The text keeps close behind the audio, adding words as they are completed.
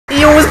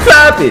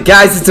crappy.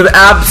 Guys, it's an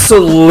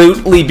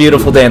absolutely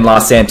beautiful day in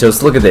Los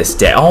Santos. Look at this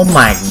day. Oh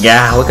my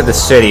god, look at the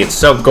city. It's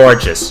so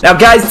gorgeous. Now,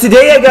 guys,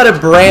 today I got a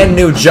brand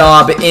new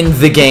job in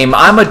the game.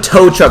 I'm a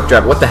tow truck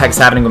driver. What the heck's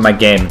happening with my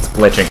game? It's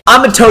glitching.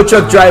 I'm a tow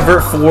truck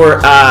driver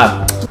for,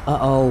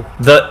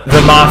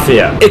 the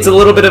Mafia. It's a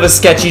little bit of a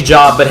sketchy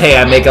job, but hey,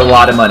 I make a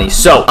lot of money.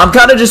 So, I'm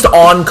kind of just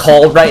on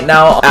call right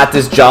now at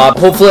this job.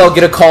 Hopefully, I'll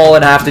get a call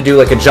and have to do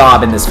like a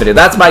job in this video.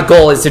 That's my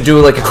goal, is to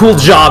do like a cool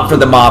job for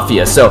the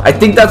Mafia. So, I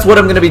think that's what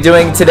I'm going to be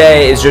doing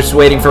today, is just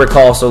waiting for a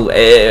call. So,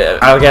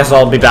 I guess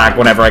I'll be back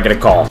whenever I get a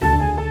call.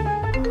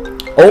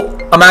 Oh,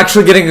 I'm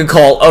actually getting a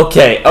call.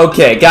 Okay,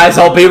 guys,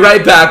 I'll be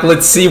right back.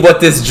 Let's see what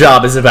this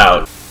job is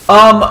about.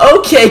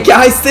 Okay,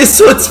 guys,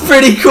 this one's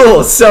pretty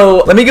cool.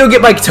 So, let me go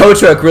get my tow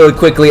truck really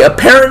quickly.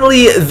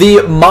 Apparently,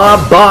 the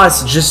mob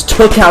boss just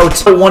took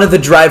out one of the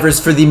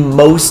drivers for the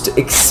most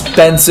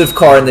expensive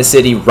car in the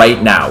city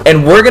right now.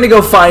 And we're gonna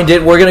go find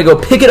it. We're gonna go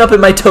pick it up in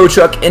my tow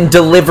truck and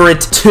deliver it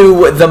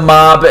to the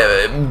mob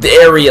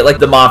area, like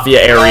the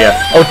Mafia area.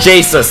 Oh,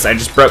 Jesus, I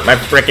just broke my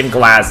freaking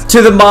glass.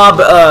 To the mob,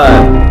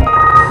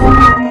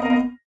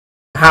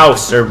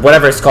 house, or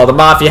whatever it's called, the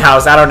Mafia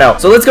house, I don't know.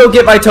 So let's go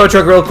get my tow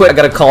truck real quick. I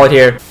gotta call it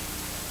here.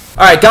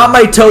 Alright, got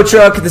my tow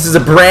truck. This is a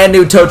brand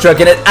new tow truck,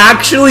 and it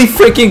actually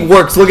freaking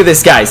works. Look at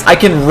this, guys. I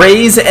can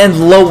raise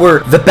and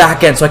lower the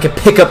back end so I can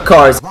pick up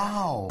cars.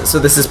 Wow. So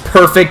this is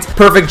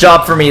perfect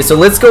job for me. So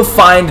let's go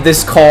find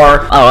this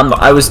car.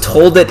 I was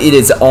told that it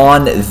is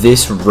on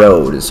this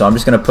road, so I'm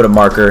just gonna put a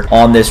marker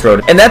on this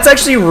road, and that's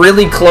actually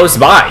really close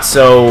by.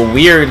 So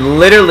we are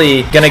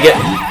literally gonna get...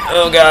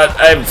 Oh god,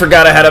 I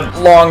forgot I had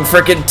a long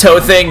freaking tow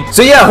thing.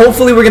 So yeah,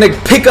 hopefully we're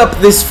gonna pick up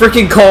this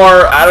freaking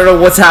car. I don't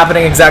know what's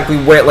happening exactly,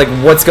 where, like,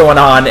 what's going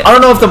on. I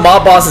don't know if the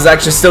mob boss is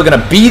actually still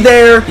gonna be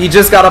there. He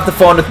just got off the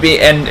phone with me,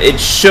 and it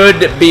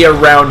should be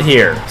around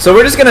here. So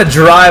we're just gonna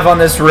drive on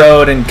this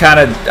road and kind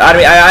of, I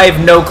mean, I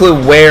have no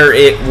clue where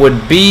it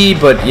would be,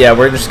 but yeah,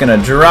 we're just gonna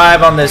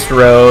drive on this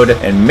road,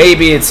 and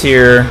maybe it's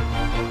here.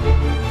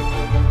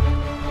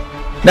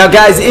 Now,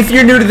 guys, if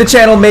you're new to the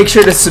channel, make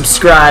sure to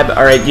subscribe.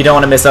 All right, you don't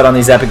want to miss out on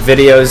these epic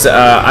videos.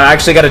 I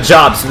actually got a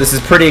job, so this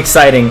is pretty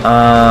exciting.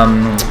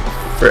 Oh,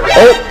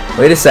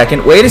 wait a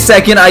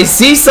second. I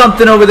see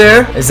something over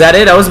there. Is that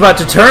it? I was about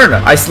to turn.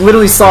 I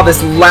literally saw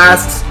this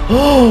last...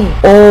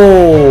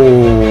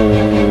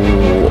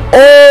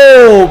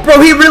 Oh,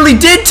 bro, he really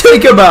did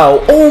take him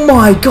out. Oh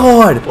my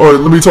god. All right,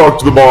 let me talk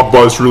to the mob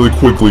boss really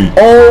quickly.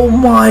 Oh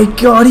my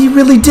god, he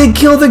really did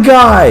kill the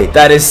guy.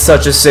 That is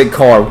such a sick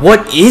car.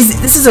 What is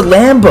it? This is a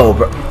Lambo,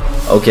 bro.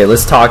 Okay,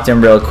 let's talk to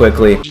him real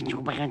quickly.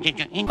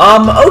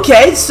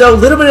 Okay, so a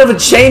little bit of a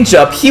change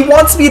up. He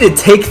wants me to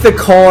take the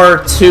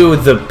car to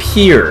the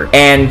pier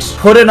and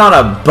put it on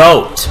a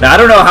boat. Now, I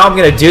don't know how I'm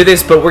gonna do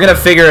this, but we're gonna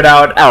figure it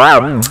out.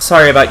 Ow.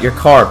 Sorry about your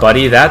car,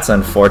 buddy. That's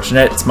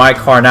unfortunate. It's my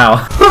car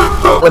now.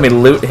 Let me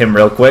loot him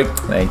real quick.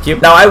 Thank you.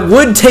 Now, I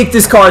would take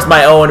this car as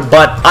my own,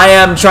 but I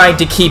am trying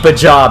to keep a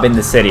job in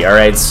the city, all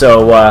right?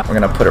 So, we're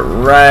gonna put it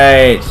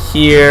right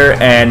here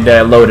and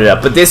load it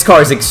up. But this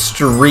car is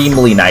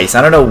extremely nice.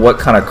 I don't know what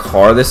kind of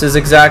car this is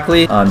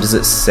exactly. Does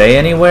it say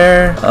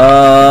anywhere?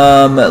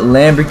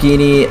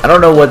 Lamborghini. I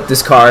don't know what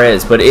this car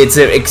is, but it's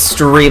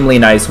extremely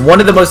nice. One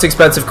of the most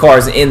expensive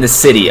cars in the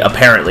city,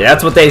 apparently.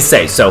 That's what they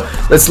say. So,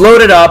 let's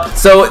load it up.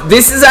 So,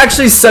 this is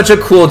actually such a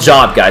cool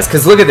job, guys,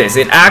 because look at this.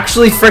 It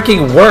actually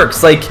freaking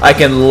works. Like, I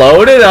can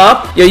load it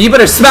up. Yeah, you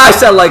better smash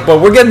that like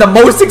button. We're getting the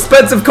most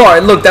expensive car.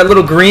 And look, that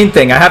little green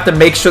thing. I have to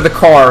make sure the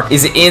car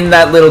is in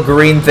that little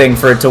green thing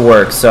for it to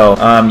work. So,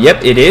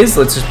 yep, it is.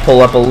 Let's just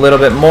pull up a little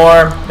bit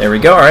more. There we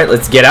go. All right,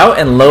 let's get out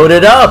and load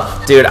it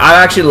up. Dude,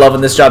 I'm actually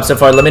loving this job so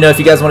far. Let me know if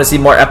you guys want to see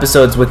more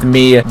episodes with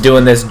me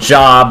doing this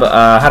job.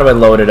 How do I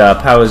load it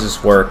up? How does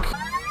this work?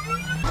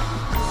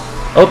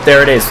 Oh,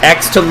 there it is.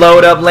 X to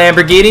load up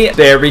Lamborghini.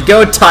 There we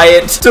go. Tie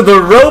it to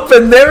the rope,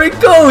 and there it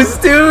goes,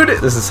 dude.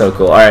 This is so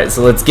cool. All right,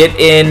 so let's get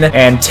in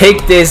and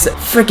take this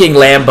freaking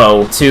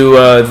Lambo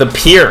to the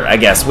pier, I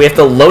guess. We have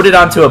to load it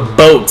onto a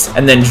boat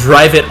and then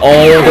drive it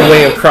all the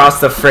way across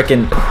the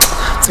freaking...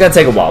 It's gonna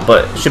take a while,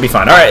 but it should be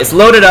fine. All right, it's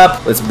loaded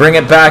up. Let's bring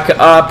it back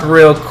up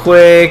real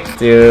quick.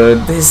 Dude,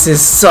 this is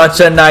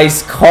such a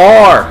nice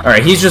car. All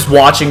right, he's just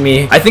watching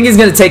me. I think he's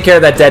gonna take care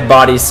of that dead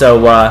body,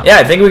 so yeah,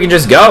 I think we can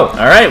just go. All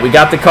right, we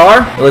got the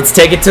car. Let's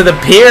take it to the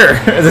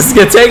pier. This is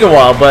gonna take a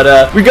while,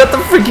 but we got the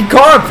freaking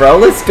car, bro.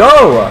 Let's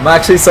go. I'm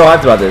actually so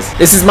hyped about this.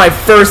 This is my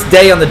first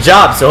day on the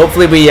job, so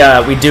hopefully we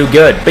do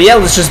good. But yeah,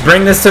 let's just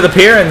bring this to the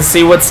pier and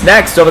see what's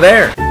next over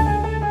there.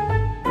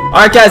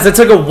 Alright guys, that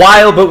took a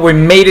while, but we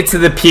made it to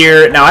the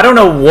pier. Now, I don't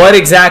know what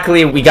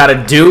exactly we gotta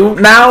do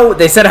now.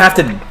 They said I have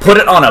to put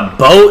it on a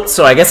boat,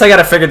 so I guess I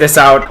gotta figure this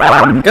out.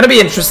 Gonna be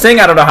interesting.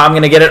 I don't know how I'm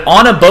gonna get it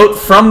on a boat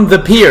from the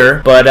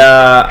pier, but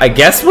I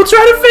guess we'll try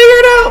to figure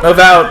it out. Move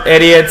out,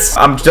 idiots.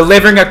 I'm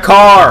delivering a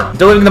car.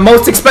 Delivering the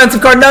most expensive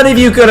car. None of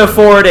you could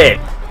afford it.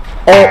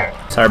 Oh.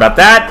 Sorry about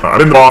that. I'm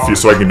in the Mafia,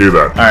 so I can do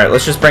that. Alright,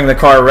 let's just bring the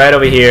car right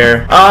over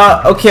here.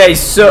 Okay,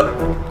 so...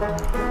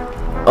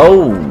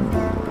 Oh...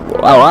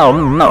 Oh,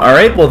 no.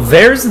 Alright, well,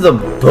 there's the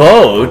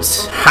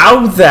boat.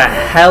 How the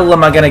hell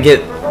am I gonna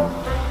get...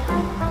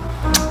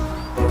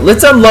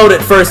 let's unload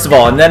it first of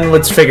all, and then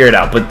let's figure it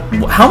out. But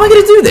how am I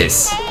gonna do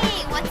this?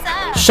 Hey, what's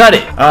up? Shut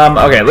it.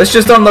 Okay, let's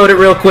just unload it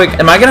real quick.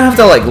 Am I gonna have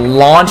to, like,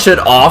 launch it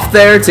off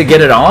there to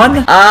get it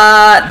on?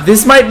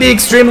 This might be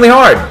extremely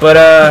hard,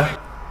 but,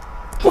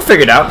 we'll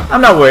figure it out.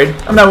 I'm not worried.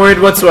 I'm not worried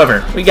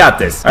whatsoever. We got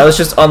this. All right, let's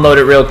just unload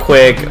it real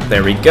quick.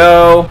 There we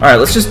go. All right,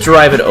 let's just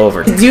drive it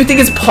over. Do you think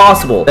it's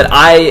possible that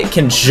I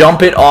can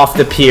jump it off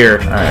the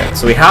pier? All right,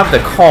 so we have the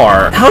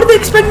car. How did they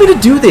expect me to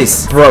do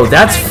this? Bro,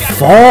 that's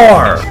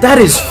far. That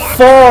is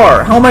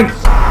far. How am I...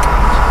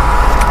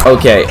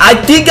 Okay, I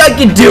think I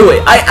can do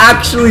it. I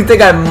actually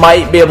think I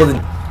might be able to...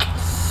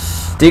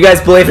 Do you guys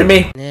believe in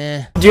me?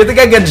 Nah. Do you think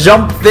I can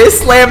jump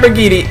this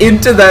Lamborghini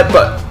into that...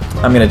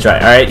 I'm gonna try.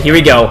 All right, here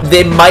we go.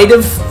 They might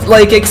have,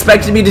 like,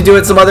 expected me to do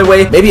it some other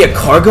way. Maybe a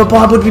cargo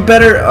bob would be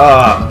better.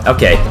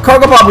 Okay.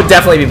 Cargo bob would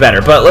definitely be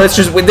better, but let's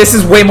just... This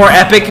is way more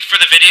epic for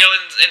the video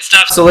and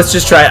stuff, so let's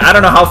just try it. I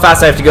don't know how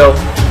fast I have to go.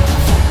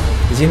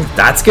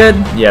 That's good?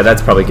 Yeah,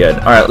 that's probably good.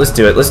 All right, let's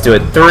do it. Let's do it.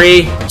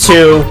 3,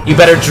 2. You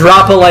better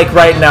drop a like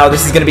right now.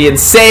 This is gonna be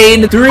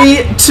insane.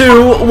 3,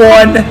 2,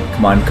 1.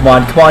 Come on, come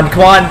on, come on,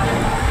 come on.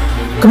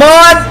 Come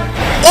on!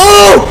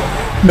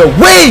 Oh! No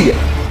way!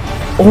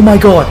 Oh my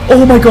god.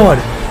 Oh my god.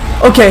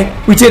 Okay,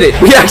 we did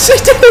it. We actually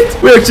did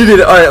it. We actually did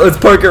it. All right, let's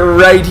park it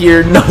right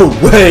here. No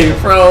way,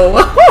 bro.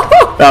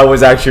 That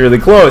was actually really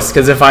close,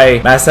 because if I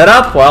mess that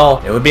up,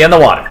 well, it would be in the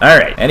water. All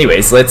right.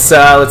 Anyways, let's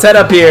head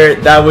up here.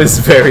 That was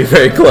very,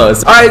 very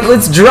close. All right,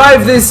 let's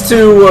drive this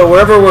to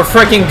wherever we're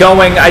freaking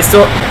going.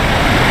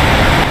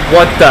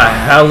 What the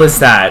hell is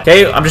that?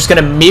 Okay, I'm just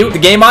gonna mute the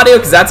game audio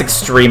because that's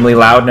extremely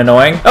loud and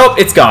annoying. Oh,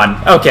 it's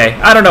gone. Okay,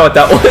 I don't know what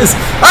that was.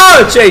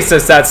 Oh,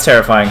 Jesus, that's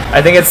terrifying.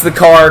 I think it's the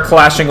car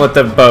clashing with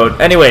the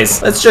boat.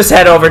 Anyways, let's just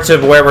head over to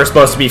where we're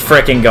supposed to be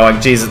freaking going.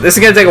 Jesus, this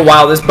is gonna take a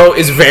while. This boat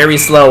is very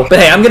slow. But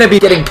hey, I'm gonna be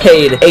getting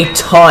paid a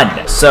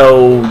ton.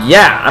 So,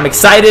 yeah, I'm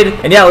excited.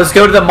 And yeah, let's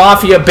go to the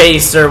Mafia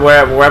base or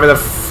wherever the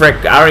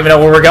frick. I don't even know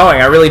where we're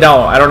going. I really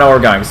don't. I don't know where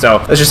we're going. So,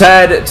 let's just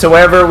head to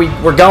wherever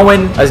we're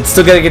going. I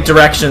still gotta get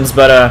directions,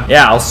 but,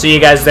 yeah, I'll see you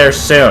guys there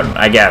soon,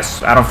 I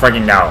guess. I don't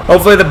freaking know.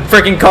 Hopefully the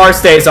freaking car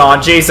stays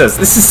on. Jesus,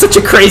 this is such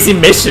a crazy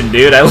mission,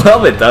 dude. I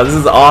love it, though. This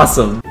is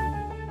awesome.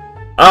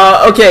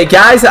 Okay,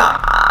 guys,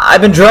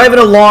 I've been driving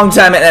a long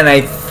time, and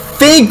I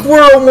think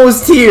we're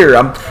almost here.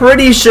 I'm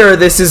pretty sure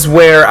this is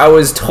where I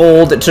was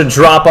told to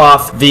drop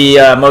off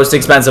the most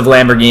expensive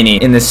Lamborghini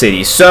in the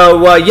city.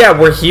 So, yeah,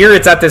 we're here.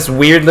 It's at this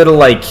weird little,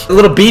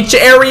 little beach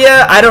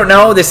area. I don't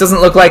know. This doesn't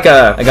look like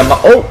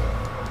oh!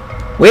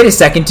 Wait a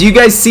second, do you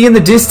guys see in the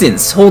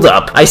distance? Hold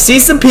up. I see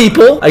some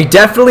people. I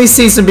definitely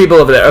see some people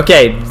over there.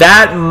 Okay,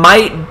 that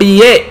might be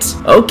it.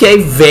 Okay,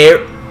 is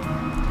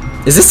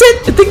this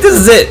it? I think this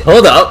is it.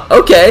 Hold up.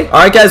 Okay.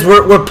 Alright, guys,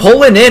 we're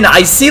pulling in.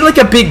 I see like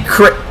a big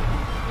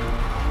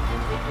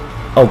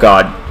Oh,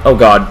 God. Oh,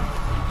 God.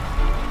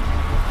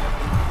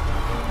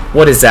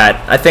 What is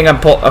that? I think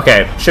I'm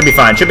okay, should be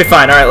fine. Should be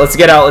fine. All right, let's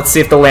get out. Let's see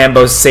if the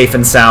Lambo's safe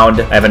and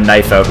sound. I have a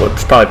knife out. We'll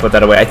probably put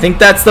that away. I think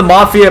that's the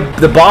Mafia,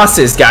 the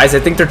bosses, guys.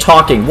 I think they're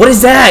talking. What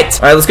is that?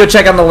 All right, let's go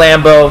check on the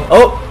Lambo.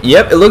 Oh,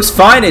 yep, it looks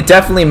fine. It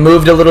definitely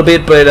moved a little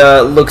bit, but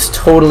looks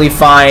totally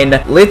fine.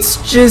 Let's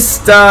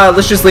just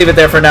leave it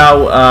there for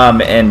now.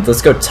 And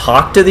let's go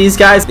talk to these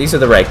guys. These are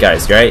the right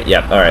guys, right?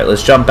 Yep. All right,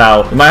 let's jump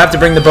out. We might have to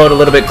bring the boat a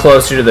little bit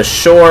closer to the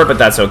shore, but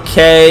that's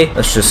okay.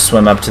 Let's just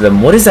swim up to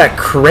them. What is that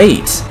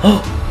crate?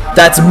 Oh.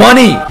 That's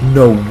money!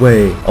 No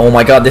way. Oh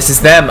my god, this is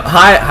them.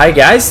 Hi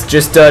guys.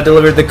 Just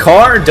delivered the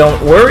car.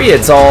 Don't worry,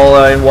 it's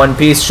all in one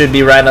piece. Should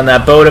be right on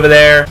that boat over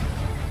there.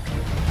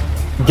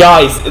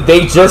 Guys,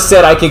 they just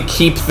said I could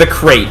keep the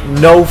crate.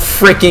 No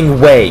freaking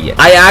way.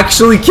 I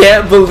actually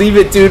can't believe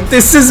it, dude.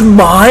 This is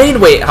mine.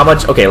 Wait, how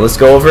much? Okay, let's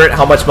go over it.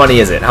 How much money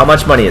is it? How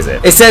much money is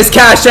it? It says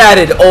cash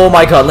added. Oh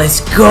my god,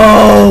 let's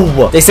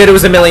go. They said it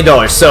was $1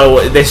 million,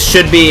 so this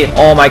should be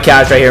all my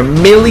cash right here.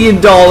 $1 million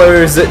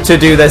to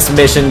do this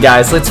mission,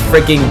 guys. Let's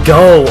freaking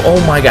go.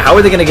 Oh my god, how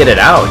are they gonna get it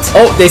out?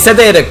 Oh, they said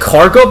they had a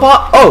cargo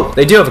bob. Oh,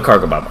 they do have a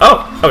cargo bob.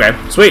 Oh, okay,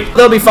 sweet.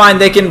 They'll be fine.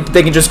 They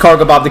can just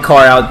cargo bob the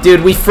car out.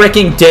 Dude, we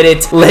freaking did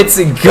it. Let's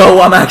go.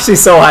 I'm actually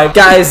so hyped.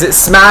 Guys,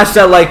 smash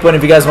that like button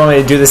if you guys want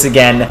me to do this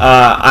again.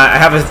 I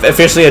have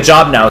officially a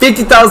job now.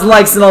 50,000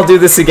 likes and I'll do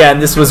this again.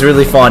 This was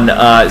really fun.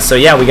 So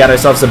yeah, we got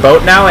ourselves a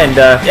boat now, and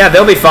yeah,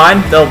 they'll be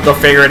fine. They'll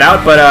figure it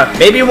out, but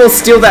maybe we'll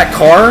steal that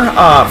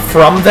car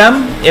from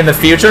them in the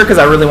future, because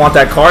I really want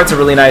that car. It's a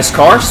really nice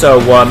car. So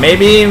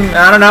maybe,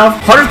 I don't know,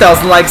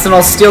 100,000 likes and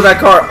I'll steal that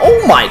car.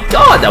 Oh my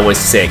god, that was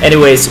sick.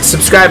 Anyways,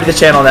 subscribe to the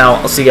channel now.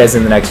 I'll see you guys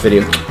in the next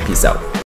video. Peace out.